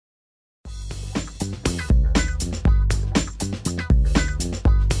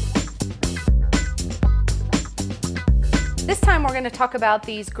time we're going to talk about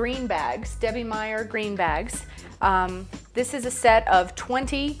these green bags, Debbie Meyer green bags. This is a set of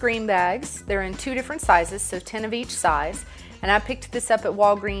 20 green bags. They're in 2 different sizes, so 10 of each size. And I picked this up at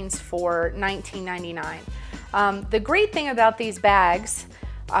Walgreens for $19.99. The great thing about these bags,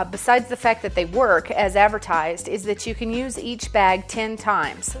 besides the fact that they work as advertised, is that you can use each bag 10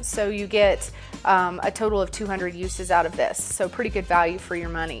 times. So you get a total of 200 uses out of this. So pretty good value for your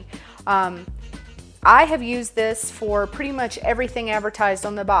money. I have used this for pretty much everything advertised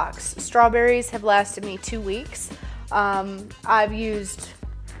on the box. Strawberries have lasted me 2 weeks. I've used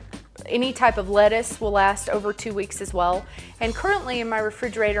any type of lettuce will last over 2 weeks as well. And currently in my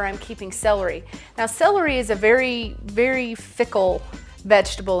refrigerator I'm keeping celery. Now celery is a very, very fickle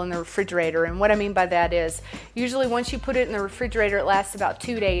vegetable in the refrigerator, and what I mean by that is usually once you put it in the refrigerator it lasts about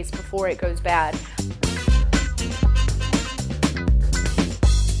 2 days before it goes bad.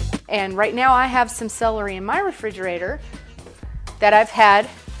 And right now I have some celery in my refrigerator that I've had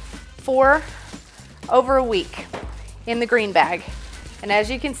for over a week in the green bag. And as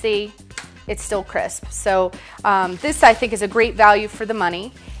you can see, it's still crisp. So this I think is a great value for the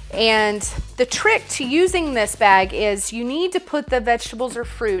money. And the trick to using this bag is you need to put the vegetables or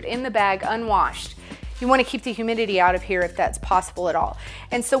fruit in the bag unwashed. You want to keep the humidity out of here if that's possible at all.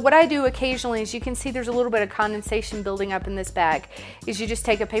 And so what I do occasionally is, you can see there's a little bit of condensation building up in this bag, is you just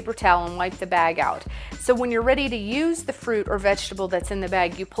take a paper towel and wipe the bag out. So when you're ready to use the fruit or vegetable that's in the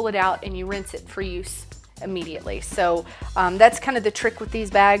bag, you pull it out and you rinse it for use immediately. So that's kind of the trick with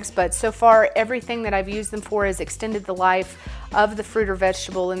these bags, but so far everything that I've used them for has extended the life of the fruit or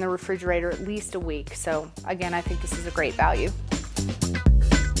vegetable in the refrigerator at least a week. So again, I think this is a great value.